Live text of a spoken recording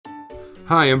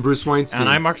Hi, I'm Bruce Weinstein. And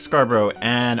I'm Mark Scarborough.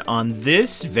 And on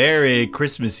this very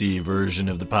Christmassy version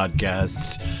of the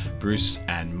podcast, Bruce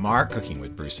and Mark, Cooking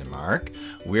with Bruce and Mark,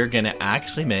 we're going to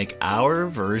actually make our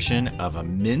version of a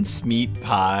mincemeat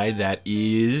pie that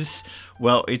is,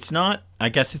 well, it's not, I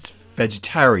guess it's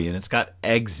vegetarian. It's got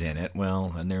eggs in it.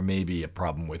 Well, and there may be a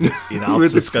problem with it. I'll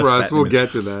with discuss the crust, that we'll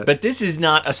get to that. But this is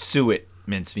not a suet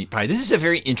mincemeat pie. This is a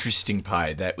very interesting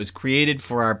pie that was created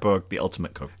for our book, The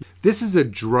Ultimate Cook. This is a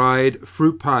dried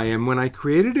fruit pie, and when I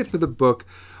created it for the book,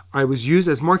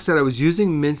 as Mark said, I was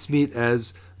using mincemeat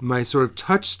as my sort of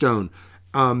touchstone.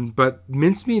 But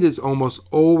mincemeat is almost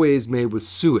always made with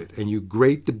suet, and you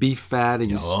grate the beef fat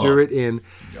and you stir it in.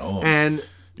 And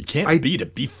you can't beat a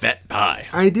beef fat pie.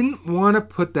 I didn't want to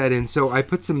put that in, so I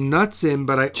put some nuts in,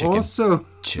 but I also...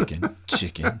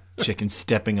 Chicken,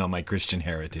 stepping on my Christian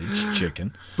heritage,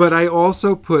 chicken. But I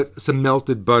also put some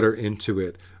melted butter into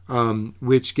it,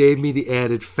 which gave me the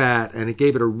added fat, and it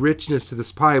gave it a richness to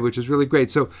this pie, which is really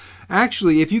great. So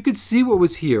actually, if you could see what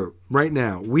was here right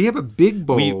now, we have a big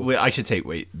bowl. I should say,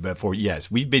 we've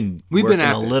been working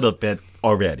at a little bit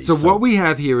already. So what we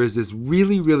have here is this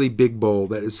really, really big bowl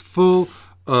that is full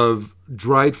of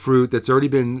dried fruit that's already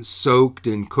been soaked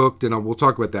and cooked, and we'll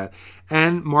talk about that.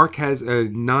 And Mark has a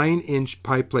 9-inch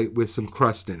pie plate with some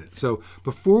crust in it. So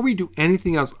before we do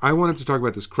anything else, I wanted to talk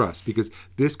about this crust, because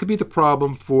this could be the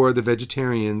problem for the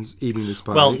vegetarians eating this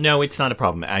pie. Well, no, it's not a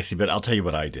problem, actually, but I'll tell you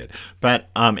what I did. But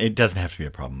it doesn't have to be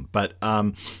a problem. But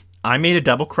I made a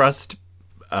double crust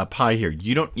pie here.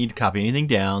 You don't need to copy anything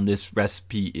down. This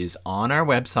recipe is on our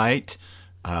website,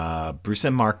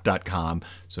 bruceandmark.com.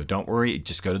 So don't worry,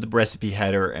 just go to the recipe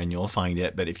header and you'll find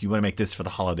it. But if you want to make this for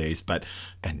the holidays,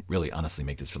 and really honestly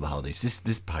make this for the holidays,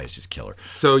 this pie is just killer.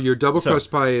 So your double crust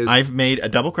pie is... I've made a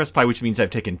double crust pie, which means I've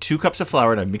taken 2 cups of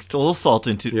flour and I've mixed a little salt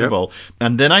into the bowl.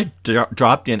 And then I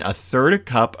dropped in a third a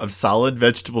cup of solid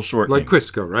vegetable shortening. Like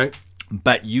Crisco, right?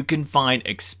 But you can find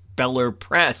expeller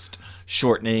pressed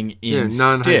shortening in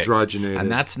non-hydrogenated. And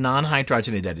that's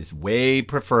non-hydrogenated. That is way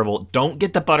preferable. Don't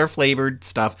get the butter flavored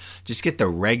stuff. Just get the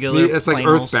regular it's like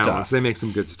Earth Balance. They make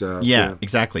some good stuff. Yeah,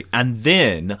 exactly. And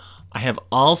then I have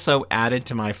also added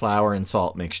to my flour and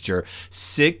salt mixture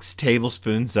 6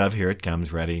 tablespoons of, here it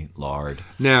comes, ready, lard.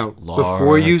 Now,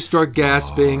 before you start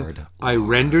gasping, I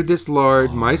rendered this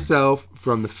lard myself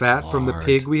from the fat from the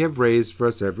pig we have raised for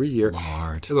us every year.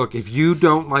 Look, if you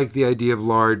don't like the idea of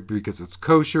lard because it's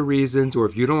kosher reasons, or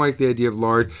if you don't like the idea of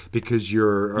lard because you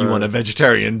want a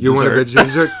vegetarian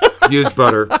dessert, use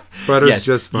butter. Butter's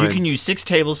just fine. You can use 6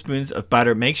 tablespoons of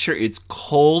butter. Make sure it's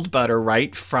cold butter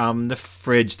right from the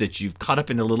fridge that you've cut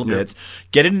up into little bits.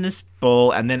 Get it in this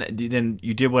bowl, and then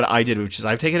you did what I did, which is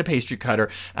I've taken a pastry cutter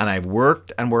and I've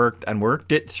worked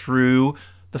it through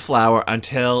the flour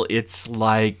until it's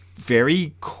like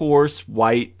very coarse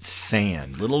white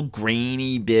sand, little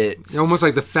grainy bits. Almost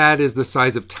like the fat is the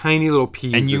size of tiny little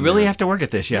peas. And you really have to work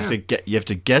at this. You have to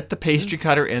get the pastry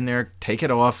cutter in there, take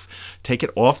it off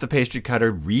the pastry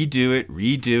cutter, redo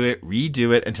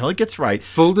it until it gets right.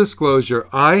 Full disclosure,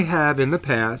 I have in the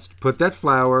past put that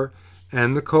flour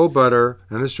and the cold butter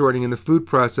and the shortening in the food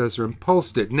processor and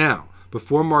pulsed it. Now,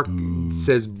 before Mark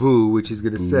says boo, which he's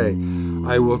going to say,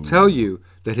 I will tell you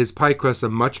that his pie crusts are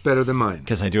much better than mine.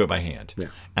 Because I do it by hand. Yeah.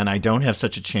 And I don't have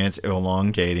such a chance of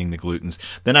elongating the glutens.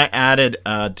 Then I added,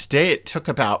 today it took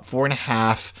about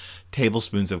 4.5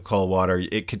 tablespoons of cold water.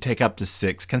 It could take up to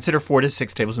 6. Consider 4 to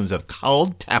 6 tablespoons of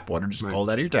cold tap water, just cold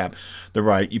out of your tap.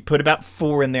 You put about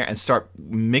 4 in there and start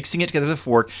mixing it together with a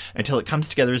fork until it comes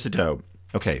together as a dough.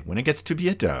 Okay, when it gets to be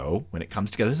a dough, when it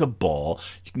comes together as a ball,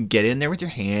 you can get in there with your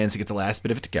hands and get the last bit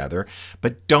of it together,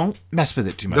 but don't mess with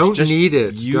it too much. Don't knead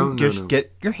it.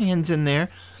 Get your hands in there.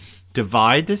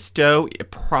 Divide this dough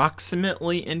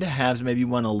approximately into halves, maybe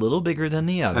one a little bigger than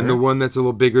the other. And the one that's a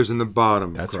little bigger is in the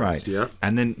bottom. That's crust. right. Yeah.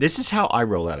 And then this is how I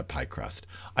roll out a pie crust.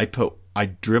 I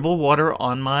dribble water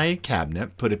on my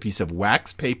cabinet, put a piece of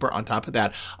wax paper on top of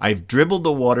that. I've dribbled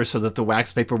the water so that the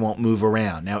wax paper won't move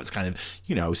around. Now it's kind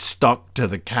of, stuck to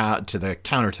the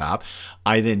countertop.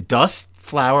 I then dust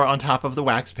flour on top of the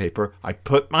wax paper. I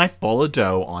put my ball of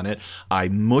dough on it. I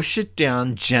mush it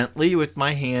down gently with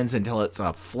my hands until it's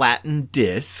a flattened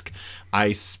disc.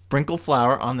 I sprinkle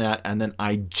flour on that, and then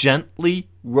I gently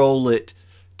roll it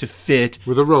to fit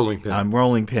with a rolling pin.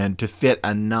 Rolling pin to fit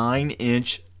a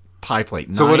 9-inch pie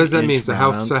plate. So what does that mean? So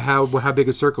how big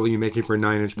a circle are you making for a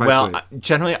 9-inch pie plate? Well,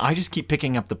 generally I just keep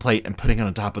picking up the plate and putting it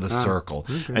on top of the circle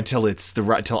until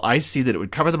until I see that it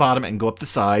would cover the bottom and go up the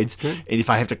sides. Okay. And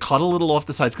if I have to cut a little off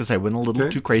the sides because I went a little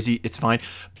too crazy, it's fine.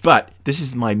 But this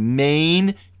is my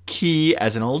main key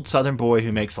as an old Southern boy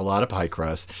who makes a lot of pie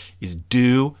crust: is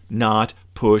do not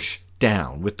push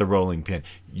down with the rolling pin.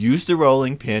 Use the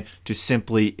rolling pin to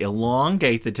simply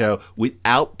elongate the dough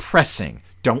without pressing.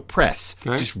 Don't press.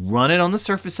 Okay. Just run it on the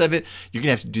surface of it. You're going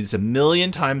to have to do this a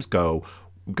million times. Go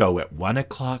at 1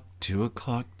 o'clock, 2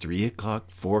 o'clock, 3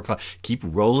 o'clock, 4 o'clock. Keep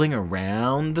rolling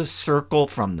around the circle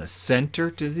from the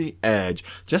center to the edge,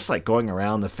 just like going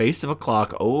around the face of a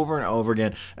clock over and over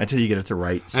again until you get it the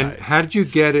right size. And how did you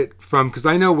get it from? Because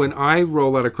I know when I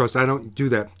roll out a crust, I don't do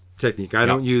that technique. I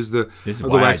don't use the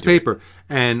wax paper.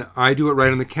 And I do it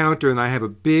right on the counter, and I have a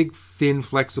big, thin,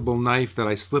 flexible knife that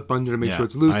I slip under to make sure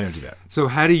it's loose. I don't do that. So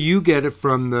how do you get it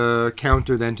from the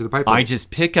counter then to the pie plate? I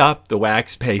just pick up the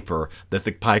wax paper that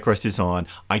the pie crust is on.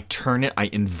 I turn it, I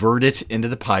invert it into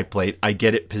the pie plate. I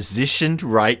get it positioned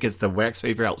right because the wax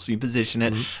paper helps me position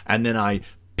it. And then I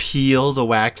peel the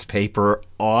wax paper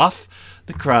off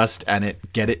the crust and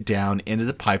get it down into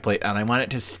the pie plate, and I want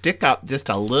it to stick up just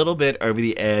a little bit over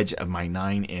the edge of my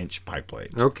 9-inch pie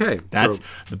plate. Okay. That's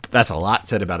a lot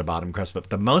said about a bottom crust, but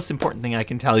the most important thing I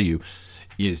can tell you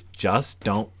is just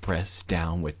don't press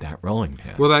down with that rolling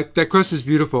pin. Well, that crust is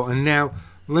beautiful. And now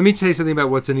let me tell you something about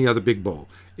what's in the other big bowl.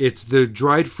 It's the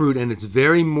dried fruit, and it's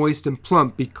very moist and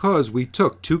plump because we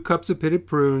took 2 cups of pitted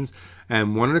prunes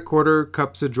and 1 1/4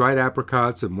 cups of dried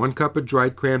apricots and 1 cup of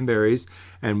dried cranberries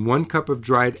and 1 cup of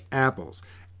dried apples.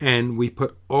 And we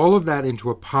put all of that into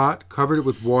a pot, covered it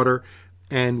with water,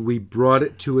 and we brought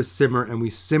it to a simmer, and we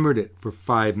simmered it for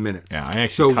 5 minutes. Yeah, I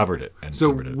actually covered it and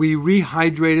simmered it. So we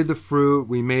rehydrated the fruit,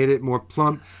 we made it more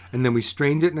plump, and then we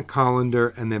strained it in a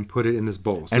colander and then put it in this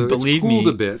bowl. So and believe it's cooled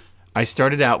me, a bit. I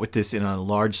started out with this in a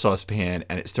large saucepan,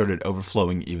 and it started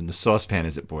overflowing even the saucepan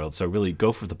as it boiled. So really,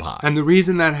 go for the pot. And the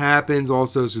reason that happens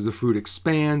also is the fruit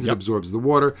expands, it absorbs the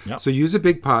water. So use a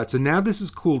big pot. So now this is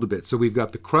cooled a bit. So we've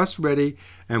got the crust ready,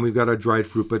 and we've got our dried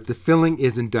fruit, but the filling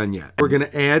isn't done yet. We're going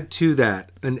to add to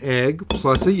that an egg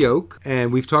plus a yolk.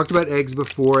 And we've talked about eggs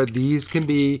before. These can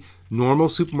be normal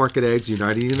supermarket eggs. You're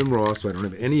not eating them raw, so I don't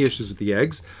have any issues with the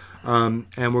eggs. And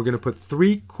we're going to put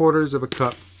 3/4 of a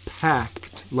cup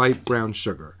packed light brown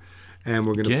sugar. And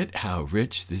we're going to get how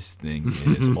rich this thing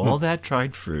is. All that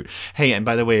dried fruit. Hey, and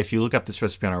by the way, if you look up this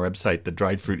recipe on our website, the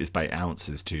dried fruit is by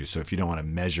ounces too. So if you don't want to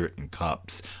measure it in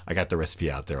cups, I got the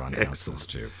recipe out there on ounces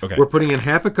too. Okay. We're putting in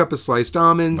 1/2 cup of sliced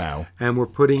almonds. Wow. And we're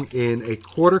putting in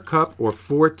 1/4 cup or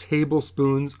 4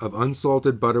 tablespoons of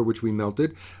unsalted butter, which we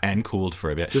melted. And cooled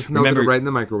for a bit. Just melted it right in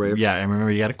the microwave. Yeah, and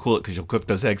remember, you got to cool it because you'll cook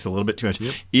those eggs a little bit too much.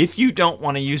 If you don't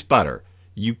want to use butter,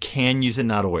 you can use a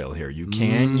nut oil here. You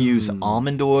can use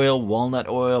almond oil, walnut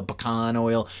oil, pecan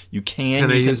oil. You can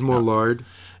use more lard?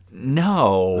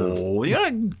 No. You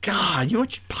want your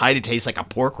pie to taste like a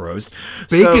pork roast.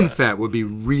 Bacon fat would be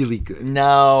really good.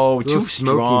 No, too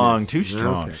strong. Too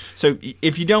strong. Okay. So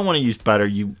if you don't want to use butter,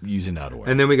 you use a nut oil.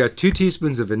 And then we got 2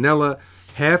 teaspoons of vanilla,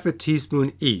 1/2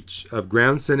 teaspoon each of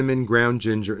ground cinnamon, ground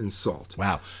ginger, and salt.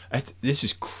 Wow. This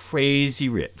is crazy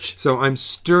rich. So I'm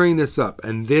stirring this up,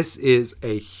 and this is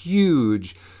a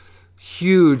huge,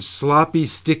 sloppy,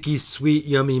 sticky, sweet,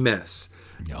 yummy mess.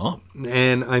 Yum.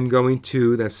 And I'm going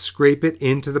to scrape it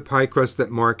into the pie crust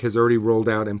that Mark has already rolled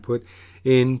out and put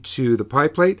into the pie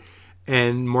plate.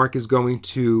 And Mark is going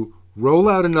to roll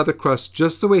out another crust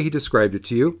just the way he described it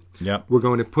to you. Yep. We're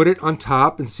going to put it on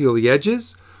top and seal the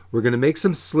edges. We're going to make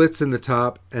some slits in the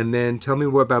top, and then tell me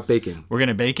what about baking. We're going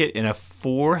to bake it in a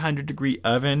 400-degree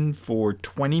oven for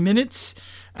 20 minutes,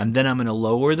 and then I'm going to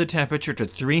lower the temperature to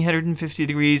 350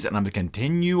 degrees, and I'm going to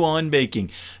continue on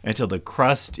baking until the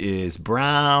crust is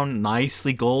brown,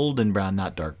 nicely golden brown,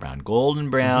 not dark brown, golden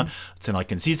brown. So I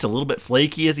can see it's a little bit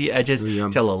flaky at the edges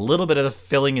until a little bit of the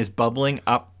filling is bubbling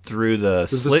up through the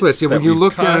slits. Yeah, when you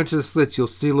look down into the slits, you'll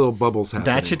see little bubbles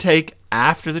happening. That should take,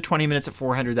 after the 20 minutes at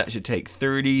 400, that should take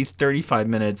 35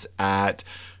 minutes at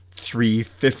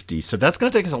 350. So that's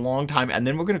going to take us a long time, and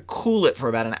then we're going to cool it for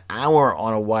about an hour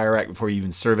on a wire rack before you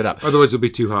even serve it up. Otherwise, it'll be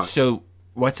too hot. So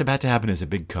what's about to happen is a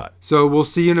big cut. So we'll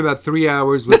see you in about 3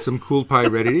 hours with some cool pie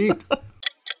ready to eat.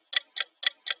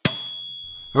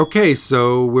 Okay,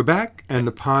 so we're back, and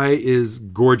the pie is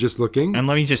gorgeous looking. And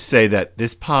let me just say that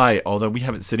this pie, although we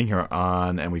have it sitting here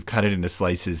on, and we've cut it into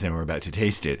slices, and we're about to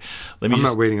taste it.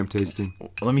 Not waiting, I'm tasting.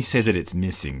 Let me say that it's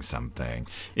missing something.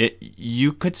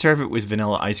 You could serve it with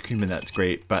vanilla ice cream, and that's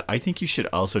great, but I think you should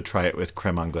also try it with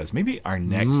creme anglaise. Maybe our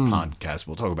next podcast,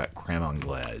 we'll talk about creme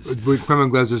anglaise. With creme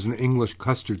anglaise, there's an English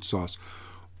custard sauce.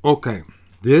 Okay,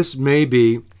 this may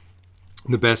be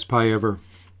the best pie ever.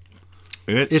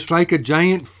 It's like a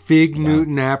giant fig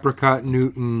Newton, apricot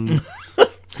Newton.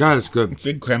 God, it's good.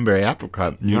 Fig cranberry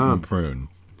apricot Newton prune.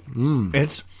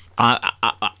 It's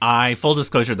I full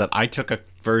disclosure that I took a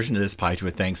version of this pie to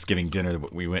a Thanksgiving dinner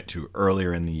that we went to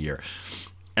earlier in the year,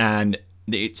 and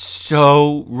It's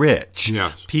so rich.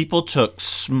 Yeah. People took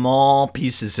small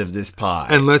pieces of this pie.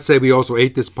 And let's say we also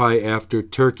ate this pie after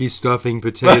turkey stuffing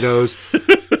potatoes,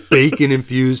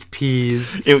 bacon-infused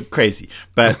peas. It was crazy.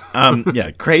 But,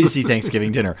 crazy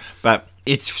Thanksgiving dinner. But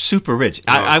it's super rich.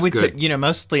 I would good. say,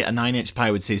 mostly a 9-inch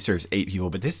pie would say serves 8 people,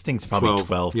 but this thing's probably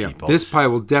 12 yeah. people. This pie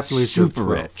will definitely serve super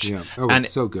 12. rich. Yeah. Oh, and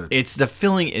it's so good. The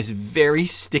filling is very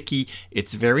sticky.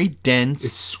 It's very dense.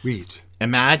 It's sweet.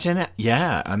 Imagine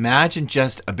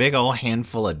just a big old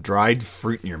handful of dried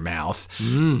fruit in your mouth.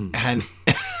 And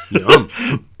Yum.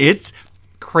 it's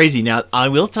crazy. Now, I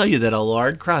will tell you that a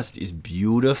lard crust is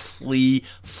beautifully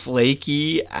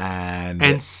flaky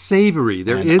and savory.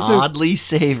 There and is oddly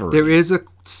savory. There is a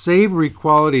savory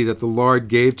quality that the lard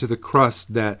gave to the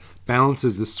crust that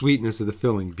balances the sweetness of the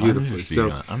filling beautifully.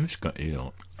 I'm just going to eat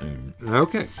it.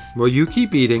 Okay. Well, you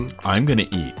keep eating. I'm going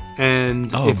to eat. And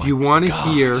if you want to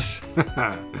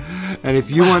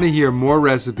hear more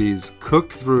recipes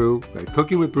cooked through by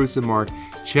Cooking with Bruce and Mark,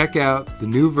 check out the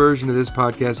new version of this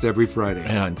podcast every Friday.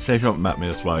 And say something about me,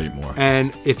 that's why I eat more.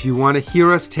 And if you want to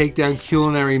hear us take down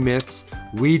culinary myths,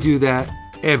 we do that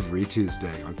every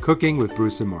Tuesday on Cooking with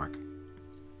Bruce and Mark.